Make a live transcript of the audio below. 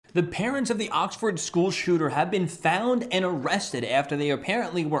The parents of the Oxford school shooter have been found and arrested after they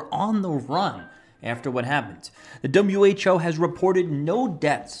apparently were on the run after what happened. The WHO has reported no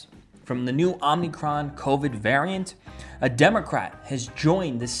deaths from the new Omicron COVID variant. A Democrat has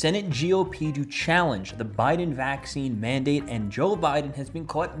joined the Senate GOP to challenge the Biden vaccine mandate, and Joe Biden has been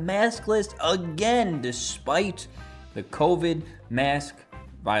caught maskless again despite the COVID mask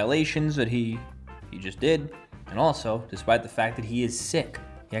violations that he just did, and also despite the fact that he is sick.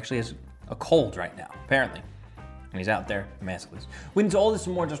 He actually has a cold right now, apparently. And he's out there maskless. We into all this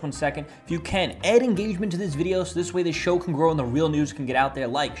and more in just 1 second. If you can, add engagement to this video so this way the show can grow and the real news can get out there.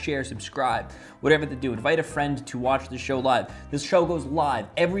 Like, share, subscribe, whatever to do. Invite a friend to watch the show live. This show goes live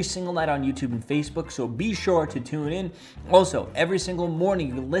every single night on YouTube and Facebook, so be sure to tune in. Also, every single morning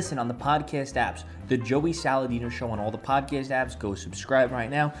you can listen on the podcast apps. The Joey Saladino Show on all the podcast apps. Go subscribe right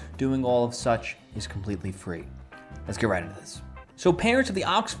now. Doing all of such is completely free. Let's get right into this. So parents of the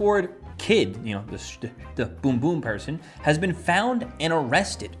Oxford kid, the boom boom person, has been found and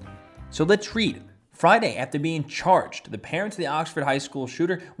arrested. So let's read. Friday, after being charged, the parents of the Oxford high school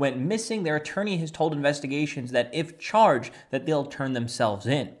shooter went missing. Their attorney has told investigations that if charged, that they'll turn themselves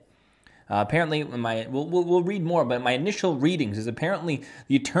in. Apparently, we'll read more, but my initial readings is apparently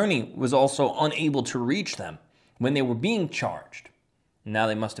the attorney was also unable to reach them when they were being charged. Now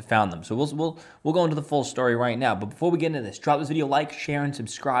they must have found them. So we'll go into the full story right now. But before we get into this, drop this video, like, share, and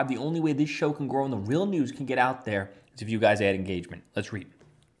subscribe. The only way this show can grow and the real news can get out there is if you guys add engagement. Let's read.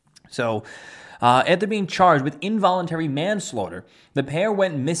 So, after being charged with involuntary manslaughter, the pair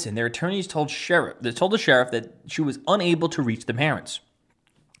went missing. Their attorneys told the sheriff that she was unable to reach the parents.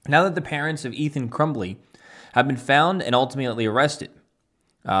 Now that the parents of Ethan Crumbley have been found and ultimately arrested,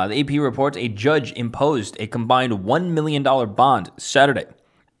 the AP reports a judge imposed a combined $1 million bond Saturday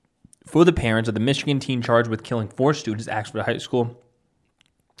for the parents of the Michigan teen charged with killing 4 students at Oxford High School.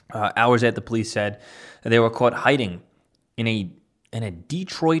 Hours after the police said that they were caught hiding in a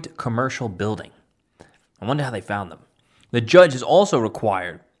Detroit commercial building. I wonder how they found them. The judge has also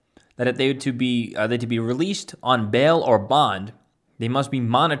required that if they to be released on bail or bond, they must be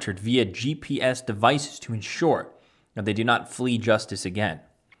monitored via GPS devices to ensure that they do not flee justice again.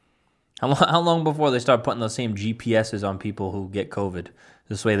 How long before they start putting those same GPSs on people who get COVID?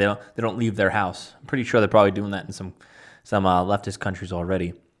 This way they don't leave their house. I'm pretty sure they're probably doing that in some leftist countries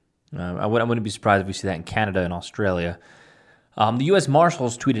already. I wouldn't be surprised if we see that in Canada and Australia. The U.S.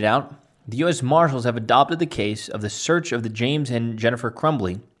 Marshals tweeted out, the U.S. Marshals have adopted the case of the search of the James and Jennifer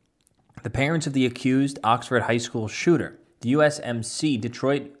Crumbley, the parents of the accused Oxford High School shooter. The USMC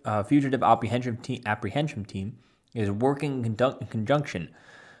Detroit Fugitive Apprehension Team is working in conjunction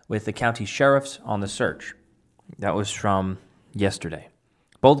with the county sheriffs on the search. That was from yesterday.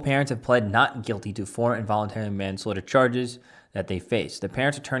 Both parents have pled not guilty to 4 involuntary manslaughter charges that they face. The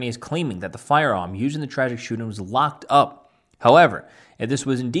parents' attorney is claiming that the firearm used in the tragic shooting was locked up. However, if this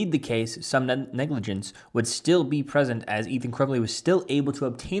was indeed the case, some negligence would still be present, as Ethan Crumbley was still able to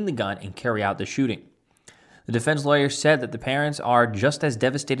obtain the gun and carry out the shooting. The defense lawyer said that the parents are just as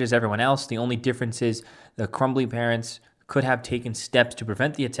devastated as everyone else. The only difference is the Crumbley parents could have taken steps to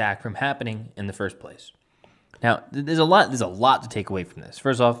prevent the attack from happening in the first place. Now, there's a lot to take away from this.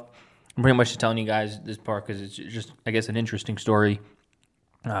 First off, I'm pretty much just telling you guys this part because it's just, I guess, an interesting story.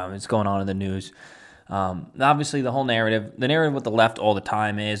 It's going on in the news. Obviously, the narrative with the left all the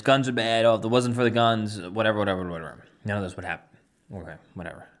time is guns are bad. Oh, if it wasn't for the guns, whatever. None of this would happen. Okay,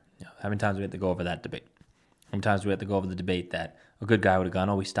 whatever. How many times do we have to go over that debate? How many times do we have to go over the debate that a good guy with a gun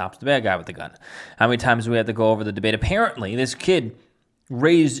always stops the bad guy with the gun? How many times do we have to go over the debate? Apparently, this kid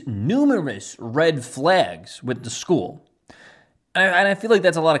raised numerous red flags with the school. And I feel like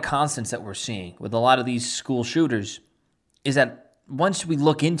that's a lot of constants that we're seeing with a lot of these school shooters, is that once we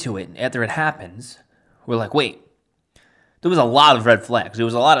look into it, after it happens, we're like, wait, there was a lot of red flags. There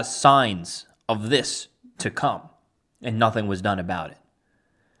was a lot of signs of this to come, and nothing was done about it.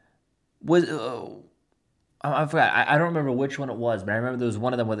 I forgot. I don't remember which one it was, but I remember there was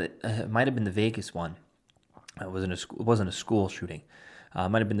one of them with it might have been the Vegas one. It wasn't a school shooting. It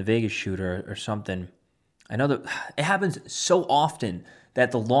might have been the Vegas shooter or something. I know that it happens so often that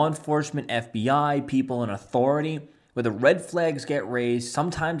the law enforcement, FBI, people in authority, where the red flags get raised,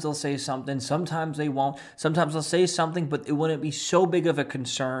 sometimes they'll say something, sometimes they won't. Sometimes they'll say something, but it wouldn't be so big of a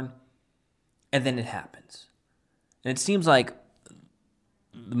concern, and then it happens. And it seems like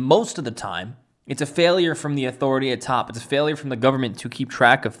most of the time, it's a failure from the authority at top. It's a failure from the government to keep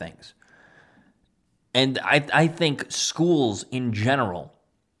track of things. And I think schools in general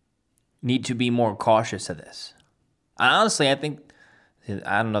need to be more cautious of this. Honestly, I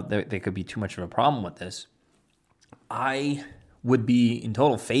don't know if there could be too much of a problem with this. I would be in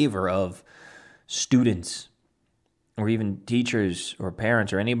total favor of students or even teachers or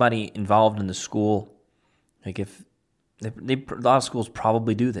parents or anybody involved in the school. Like if a lot of schools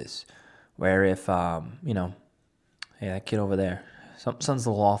probably do this, where if hey, that kid over there, something's a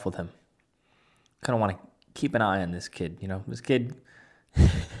little off with him. Kind of want to keep an eye on this kid.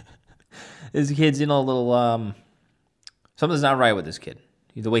 This kid's a little something's not right with this kid.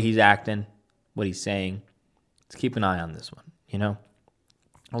 The way he's acting, what he's saying. Let's keep an eye on this one.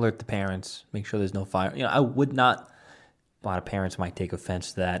 Alert the parents. Make sure there's no fire. I would not. A lot of parents might take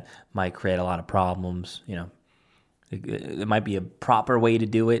offense to that. Might create a lot of problems. It might be a proper way to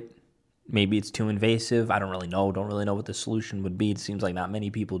do it. Maybe it's too invasive. I don't really know. Don't really know what the solution would be. It seems like not many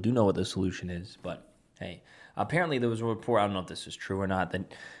people do know what the solution is. But hey, apparently there was a report. I don't know if this is true or not.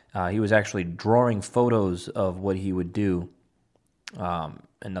 That he was actually drawing photos of what he would do, and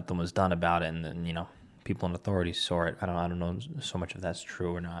nothing was done about it. And then people in authorities saw it. I don't know so much if that's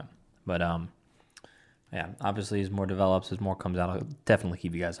true or not. But yeah, obviously, as more develops, as more comes out, I'll definitely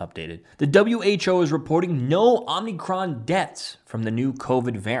keep you guys updated. The WHO is reporting no Omicron deaths from the new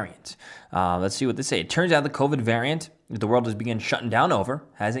COVID variant. Let's see what they say. It turns out the COVID variant that the world has begun shutting down over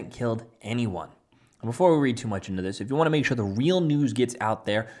hasn't killed anyone. And before we read too much into this, if you want to make sure the real news gets out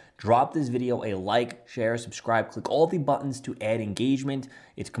there, drop this video a like, share, subscribe, click all the buttons to add engagement.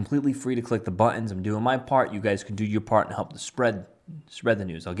 It's completely free to click the buttons. I'm doing my part. You guys can do your part and help the spread the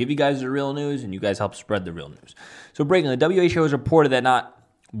news. I'll give you guys the real news, and you guys help spread the real news. So breaking, the WHO has reported that not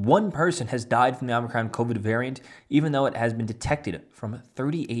one person has died from the Omicron COVID variant, even though it has been detected from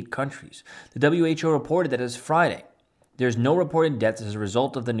 38 countries. The WHO reported that as Friday, there's no reported deaths as a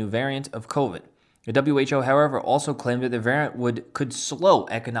result of the new variant of COVID. The WHO, however, also claimed that the variant could slow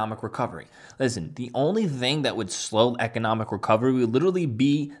economic recovery. Listen, the only thing that would slow economic recovery would literally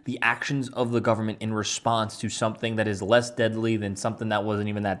be the actions of the government in response to something that is less deadly than something that wasn't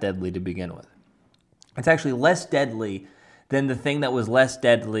even that deadly to begin with. It's actually less deadly than the thing that was less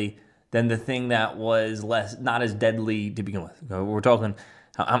deadly than the thing that was not as deadly to begin with. We're talking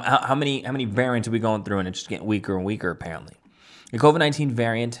how many variants are we going through, and it's just getting weaker and weaker apparently. The COVID-19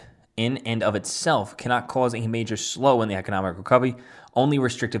 variant in and of itself cannot cause a major slow in the economic recovery. Only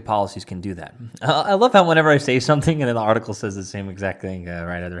restrictive policies can do that. I love how whenever I say something and then the article says the same exact thing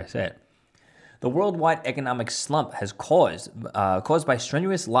right after I say it. The worldwide economic slump has caused by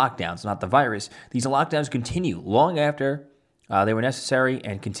strenuous lockdowns, not the virus. These lockdowns continue long after they were necessary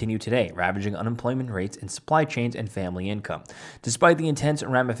and continue today, ravaging unemployment rates and supply chains and family income. Despite the intense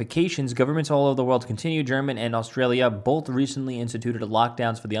ramifications, governments all over the world continue. Germany and Australia both recently instituted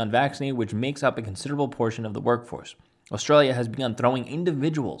lockdowns for the unvaccinated, which makes up a considerable portion of the workforce. Australia has begun throwing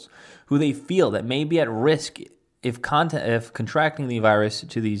individuals who they feel that may be at risk if contracting the virus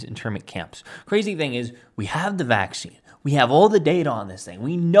to these internment camps. Crazy thing is, we have the vaccine. We have all the data on this thing.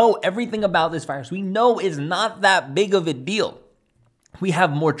 We know everything about this virus. We know it's not that big of a deal. We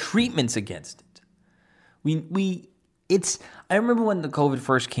have more treatments against it. I remember when the COVID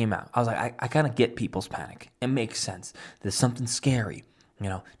first came out, I was like, I kind of get people's panic. It makes sense. There's something scary.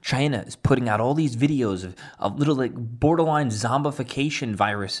 China is putting out all these videos of little like borderline zombification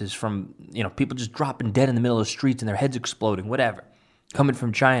viruses from, people just dropping dead in the middle of the streets and their heads exploding, whatever, coming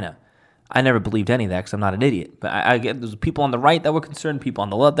from China. I never believed any of that because I'm not an idiot. But I get there's people on the right that were concerned, people on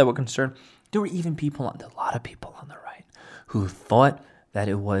the left that were concerned. There were even a lot of people on the right who thought that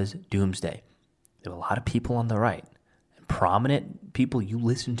it was doomsday. There were a lot of people on the right, and prominent people you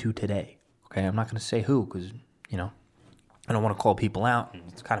listen to today. Okay, I'm not going to say who because, I don't want to call people out.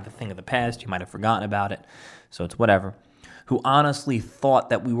 It's kind of a thing of the past. You might have forgotten about it, so it's whatever. Who honestly thought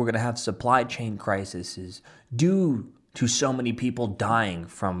that we were going to have supply chain crises due to so many people dying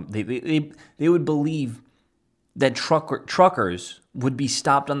from, they would believe that truckers would be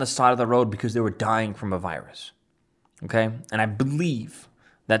stopped on the side of the road because they were dying from a virus, okay? And I believe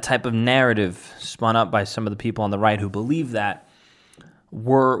that type of narrative spun up by some of the people on the right who believe that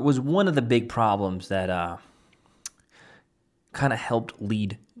was one of the big problems that kind of helped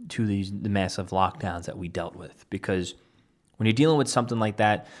lead to the massive lockdowns that we dealt with. Because when you're dealing with something like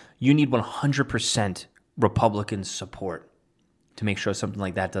that, you need 100% Republican support to make sure something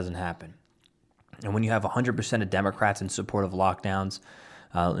like that doesn't happen. And when you have 100% of Democrats in support of lockdowns,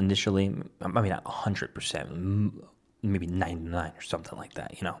 initially, I mean, not 100%, maybe 99 or something like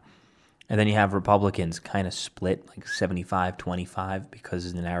that, And then you have Republicans kind of split, like 75-25,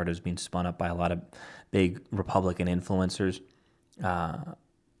 because the narrative's being spun up by a lot of big Republican influencers.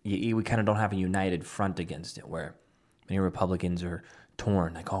 We kind of don't have a united front against it, where many Republicans are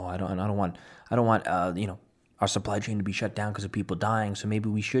torn, like, I don't want our supply chain to be shut down because of people dying, so maybe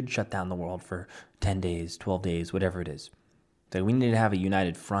we should shut down the world for 10 days, 12 days, whatever it is. So we need to have a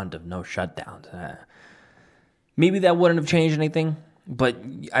united front of no shutdowns. Maybe that wouldn't have changed anything, but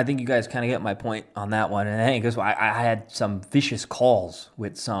I think you guys kind of get my point on that one. And hey, because I had some vicious calls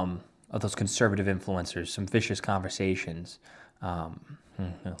with some of those conservative influencers, some vicious conversations.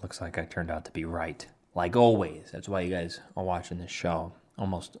 It looks like I turned out to be right, like always. That's why you guys are watching this show.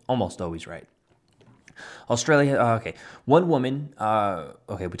 Almost always right. Australia, okay. One woman,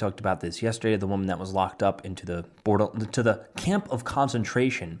 we talked about this yesterday, the woman that was locked up into the camp of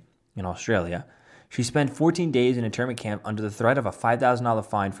concentration in Australia. She spent 14 days in internment camp under the threat of a $5,000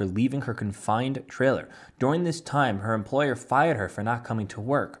 fine for leaving her confined trailer. During this time, her employer fired her for not coming to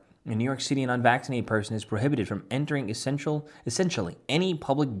work. In New York City, an unvaccinated person is prohibited from entering essentially any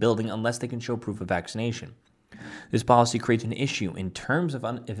public building unless they can show proof of vaccination. This policy creates an issue in terms of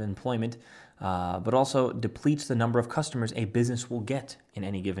employment, but also depletes the number of customers a business will get in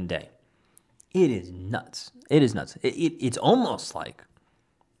any given day. It is nuts. It is nuts. It's almost like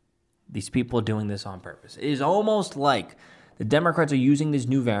these people are doing this on purpose. It is almost like the Democrats are using this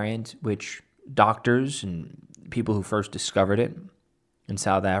new variant, which doctors and people who first discovered it in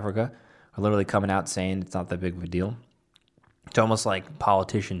South Africa are literally coming out saying it's not that big of a deal. It's almost like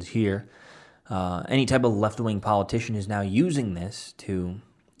politicians here, any type of left-wing politician is now using this to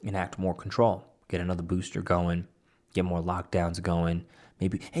enact more control, get another booster going, get more lockdowns going.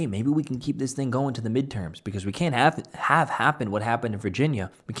 Maybe we can keep this thing going to the midterms because we can't have happen what happened in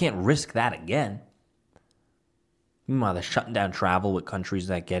Virginia. We can't risk that again. Meanwhile, they're shutting down travel with countries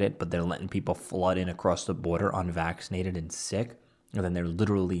that get it, but they're letting people flood in across the border unvaccinated and sick. And then they're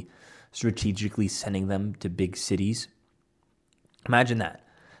literally strategically sending them to big cities. Imagine that.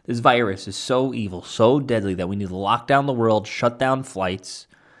 This virus is so evil, so deadly that we need to lock down the world, shut down flights.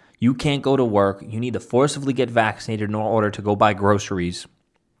 You can't go to work. You need to forcibly get vaccinated in order to go buy groceries.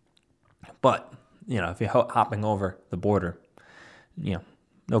 But, if you're hopping over the border, no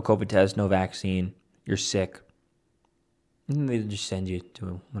COVID test, no vaccine, you're sick, and they just send you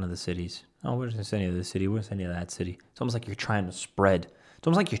to one of the cities. Oh, we're just going to send you to this city. We're going to send you to that city. It's almost like you're trying to spread. It's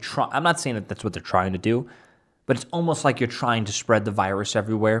almost like you're trying. I'm not saying that that's what they're trying to do, but it's almost like you're trying to spread the virus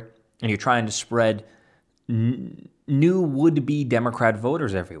everywhere, and you're trying to spread new would-be Democrat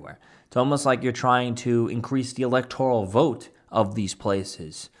voters everywhere. It's almost like you're trying to increase the electoral vote of these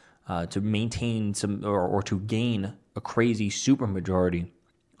places to maintain some or to gain a crazy supermajority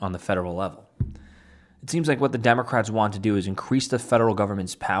on the federal level. It seems like what the Democrats want to do is increase the federal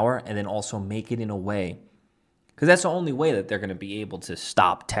government's power and then also make it in a way, because that's the only way that they're going to be able to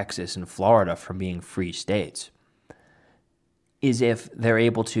stop Texas and Florida from being free states, is if they're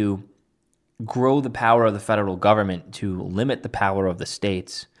able to grow the power of the federal government to limit the power of the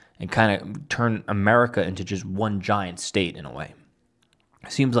states and kind of turn America into just one giant state in a way.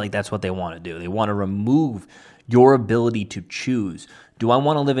 It seems like that's what they want to do. They want to remove your ability to choose. Do I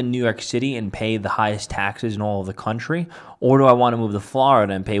want to live in New York City and pay the highest taxes in all of the country? Or do I want to move to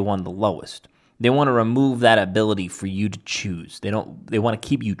Florida and pay one of the lowest? They want to remove that ability for you to choose. They want to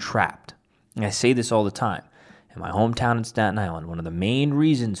keep you trapped. And I say this all the time. In my hometown in Staten Island, one of the main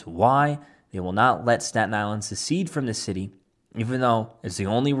reasons why they will not let Staten Island secede from the city, even though it's the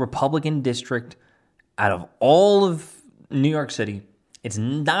only Republican district out of all of New York City. It's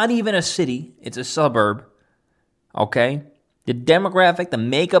not even a city. It's a suburb. Okay? The demographic, the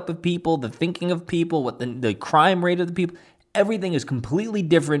makeup of people, the thinking of people, what the crime rate of the people, everything is completely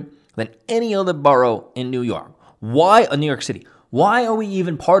different than any other borough in New York. Why New York City? Why are we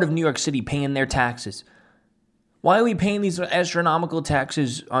even part of New York City paying their taxes? Why are we paying these astronomical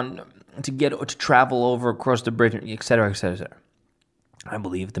taxes to travel over across the bridge, et cetera, et cetera, et cetera? I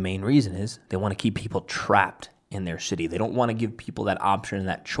believe the main reason is they want to keep people trapped in their city. They don't want to give people that option and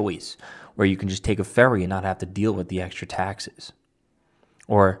that choice where you can just take a ferry and not have to deal with the extra taxes.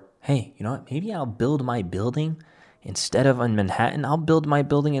 Or, hey, you know what? Maybe I'll build my building instead of in Manhattan. I'll build my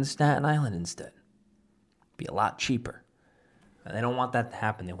building in Staten Island instead. Be a lot cheaper. And they don't want that to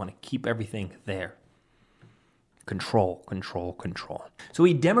happen. They want to keep everything there. Control. So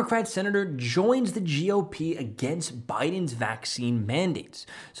a Democrat senator joins the GOP against Biden's vaccine mandates.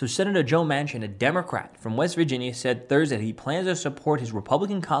 So Senator Joe Manchin, a Democrat from West Virginia, said Thursday that he plans to support his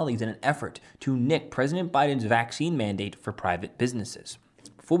Republican colleagues in an effort to nick President Biden's vaccine mandate for private businesses.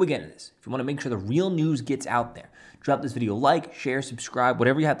 Before we get into this, if you want to make sure the real news gets out there, drop this video, like, share, subscribe,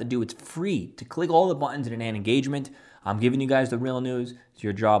 whatever you have to do. It's free to click all the buttons in an engagement. I'm giving you guys the real news. It's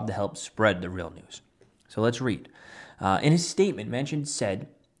your job to help spread the real news. So let's read. In his statement, Manchin said,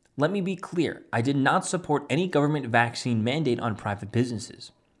 "Let me be clear. I did not support any government vaccine mandate on private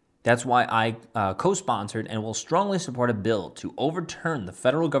businesses. That's why I co-sponsored and will strongly support a bill to overturn the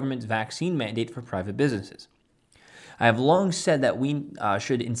federal government's vaccine mandate for private businesses. I have long said that we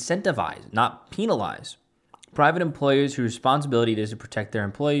should incentivize, not penalize, private employers whose responsibility it is to protect their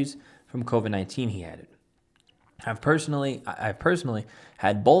employees from COVID-19, he added. I've personally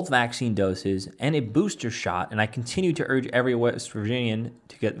had both vaccine doses and a booster shot, and I continue to urge every West Virginian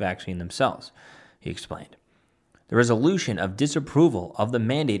to get vaccine themselves, he explained. The resolution of disapproval of the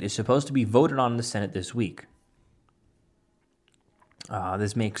mandate is supposed to be voted on in the Senate this week.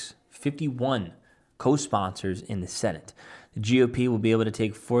 This makes 51 co-sponsors in the Senate. The GOP will be able to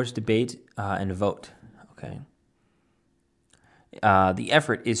take forced debate and vote. Okay. The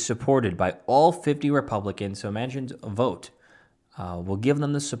effort is supported by all 50 Republicans, so imagine a vote will give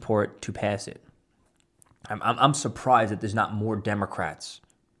them the support to pass it. I'm surprised that there's not more Democrats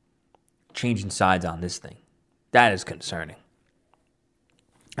changing sides on this thing. That is concerning.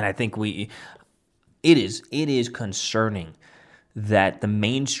 And I think it is concerning that the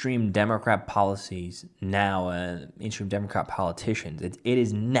mainstream Democrat policies now, mainstream Democrat politicians, it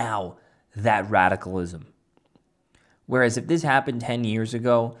is now that radicalism. Whereas if this happened 10 years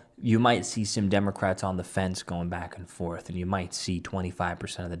ago, you might see some Democrats on the fence going back and forth, and you might see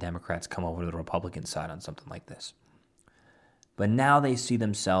 25% of the Democrats come over to the Republican side on something like this. But now they see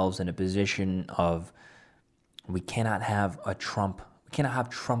themselves in a position of, we cannot have Trump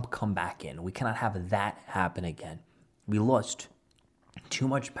come back in. We cannot have that happen again. We lost too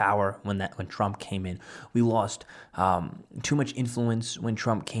much power when Trump came in. We lost too much influence when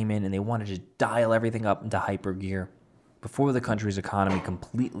Trump came in, and they wanted to dial everything up into hyper gear before the country's economy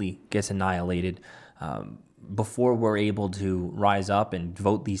completely gets annihilated, before we're able to rise up and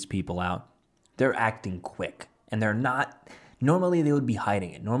vote these people out. They're acting quick, and they're not. Normally, they would be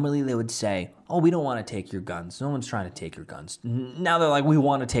hiding it. Normally, they would say, oh, we don't want to take your guns. No one's trying to take your guns. Now they're like, we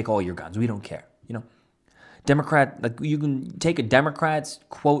want to take all your guns. We don't care. You can take a Democrat's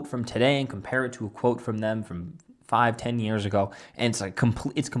quote from today and compare it to a quote from them from 5-10 years ago, and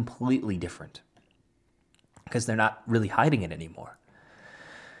it's completely different because they're not really hiding it anymore.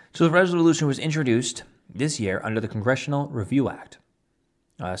 So the resolution was introduced this year under the Congressional Review Act.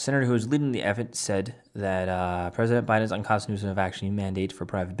 A senator who was leading the effort said that President Biden's unconstitutional vaccine mandate for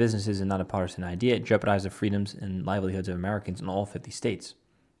private businesses is not a partisan idea. It jeopardizes the freedoms and livelihoods of Americans in all 50 states.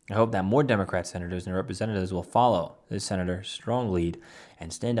 I hope that more Democrat senators and representatives will follow this senator's strong lead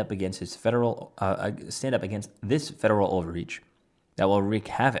and stand up against this federal overreach that will wreak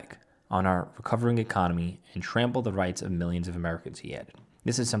havoc on our recovering economy and trample the rights of millions of Americans, he added.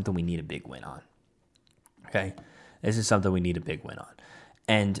 This is something we need a big win on. Okay? This is something we need a big win on.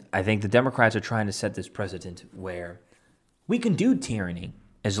 And I think the Democrats are trying to set this precedent where we can do tyranny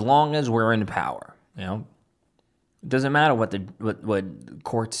as long as we're in power. It doesn't matter what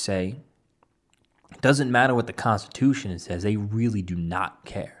courts say. It doesn't matter what the Constitution says. They really do not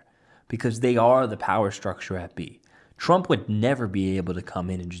care because they are the power structure at B. Trump would never be able to come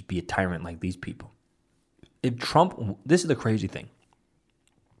in and just be a tyrant like these people. This is the crazy thing.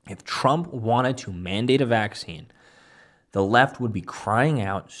 If Trump wanted to mandate a vaccine, the left would be crying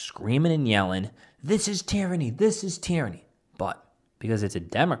out, screaming and yelling, this is tyranny, this is tyranny. But because it's a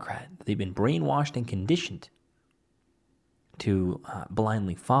Democrat, they've been brainwashed and conditioned to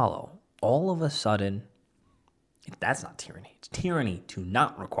blindly follow. All of a sudden, that's not tyranny. It's tyranny to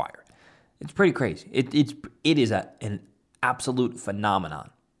not require. It's pretty crazy. It is an absolute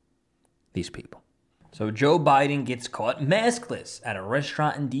phenomenon, these people. So Joe Biden gets caught maskless at a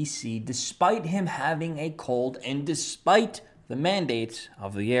restaurant in D.C. despite him having a cold and despite the mandates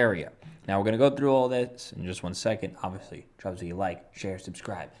of the area. Now, we're going to go through all this in just 1 second. Obviously, drop a like, share,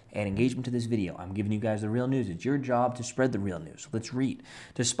 subscribe, add engagement to this video. I'm giving you guys the real news. It's your job to spread the real news. Let's read.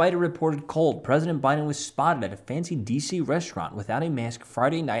 Despite a reported cold, President Biden was spotted at a fancy D.C. restaurant without a mask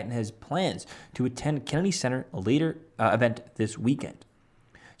Friday night and has plans to attend Kennedy Center later event this weekend.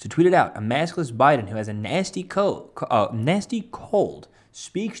 So tweeted out, a maskless Biden who has a nasty cold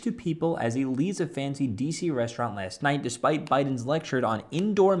speaks to people as he leaves a fancy D.C. restaurant last night. Despite Biden's lecture on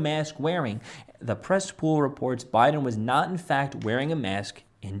indoor mask wearing, the press pool reports Biden was not in fact wearing a mask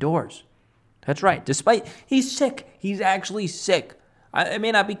indoors. That's right. Despite he's sick. He's actually sick. It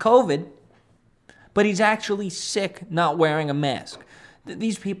may not be COVID, but he's actually sick not wearing a mask.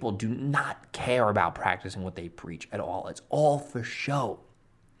 These people do not care about practicing what they preach at all. It's all for show.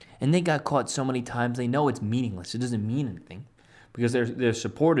 And they got caught so many times, they know it's meaningless. It doesn't mean anything. Because their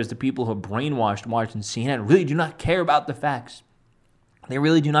supporters, the people who are brainwashed watching CNN, really do not care about the facts. They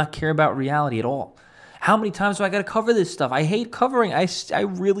really do not care about reality at all. How many times do I got to cover this stuff? I hate covering. I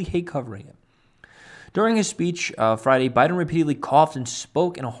really hate covering it. During his speech Friday, Biden repeatedly coughed and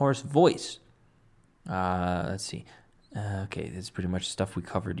spoke in a hoarse voice. Let's see. Okay, that's pretty much stuff we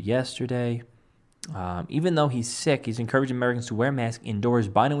covered yesterday. Even though he's sick, he's encouraged Americans to wear masks indoors.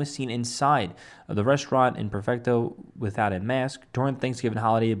 Biden was seen inside of the restaurant in Perfecto without a mask. During Thanksgiving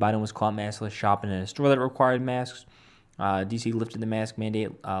holiday, Biden was caught maskless shopping in a store that required masks. D.C. lifted the mask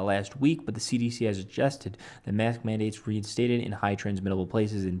mandate last week, but the CDC has adjusted the mask mandates reinstated in high transmittable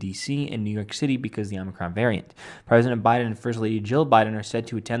places in D.C. and New York City because of the Omicron variant. President Biden and First Lady Jill Biden are set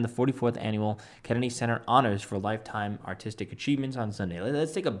to attend the 44th Annual Kennedy Center Honors for Lifetime Artistic Achievements on Sunday.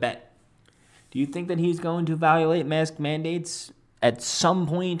 Let's take a bet. Do you think that he's going to violate mask mandates at some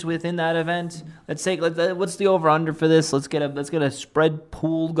point within that event? What's the over/under for this? Let's get a spread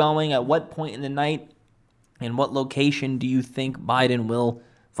pool going. At what point in the night? In what location do you think Biden will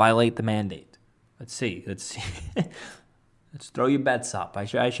violate the mandate? Let's see. Let's throw your bets up. I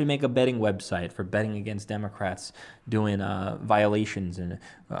should make a betting website for betting against Democrats doing violations, and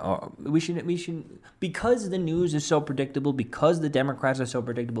we should, because the news is so predictable, because the Democrats are so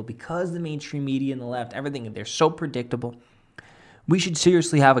predictable, because the mainstream media and the left, everything, they're so predictable. We should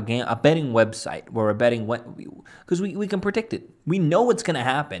seriously have a betting website where we're betting because we can predict it. We know what's going to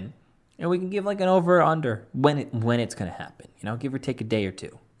happen. And we can give like an over or under when it's going to happen, give or take a day or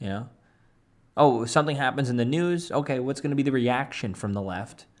two, Oh, something happens in the news. Okay, what's going to be the reaction from the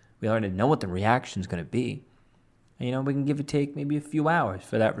left? We already know what the reaction is going to be. And, we can give or take maybe a few hours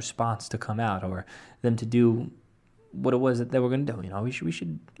for that response to come out or them to do what it was that they were going to do. We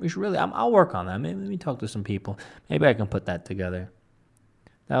should really, I'll work on that. Maybe let me talk to some people. Maybe I can put that together.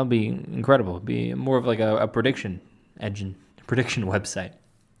 That would be incredible. It'd be more of like a prediction website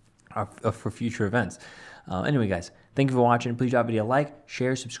for future events. Anyway, guys, thank you for watching. Please drop a video a like,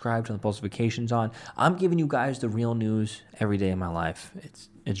 share, subscribe, turn the post notifications on. I'm giving you guys the real news every day of my life.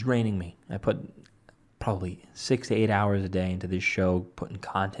 It's draining me. I put probably 6 to 8 hours a day into this show, putting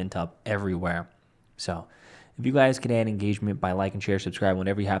content up everywhere. So if you guys can add engagement by like and share, subscribe,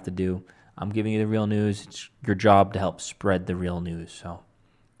 whatever you have to do, I'm giving you the real news. It's your job to help spread the real news. So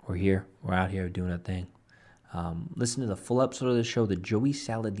we're out here doing a thing. Listen to the full episode of the show, the Joey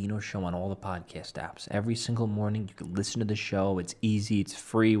Saladino Show, on all the podcast apps. Every single morning, you can listen to the show. It's easy, it's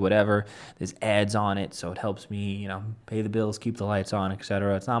free, whatever. There's ads on it, so it helps me, pay the bills, keep the lights on,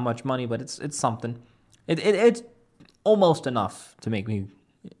 etc. It's not much money, but it's something. It's almost enough to make me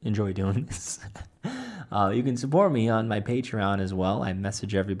enjoy doing this. You can support me on my Patreon as well. I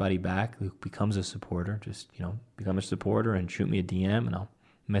message everybody back who becomes a supporter. Just, become a supporter and shoot me a DM, and I'll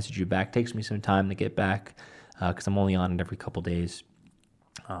message you back. Takes me some time to get back because I'm only on it every couple days,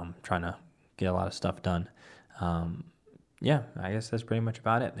 trying to get a lot of stuff done. I guess that's pretty much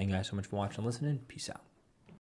about it. Thank you guys so much for watching and listening. Peace out.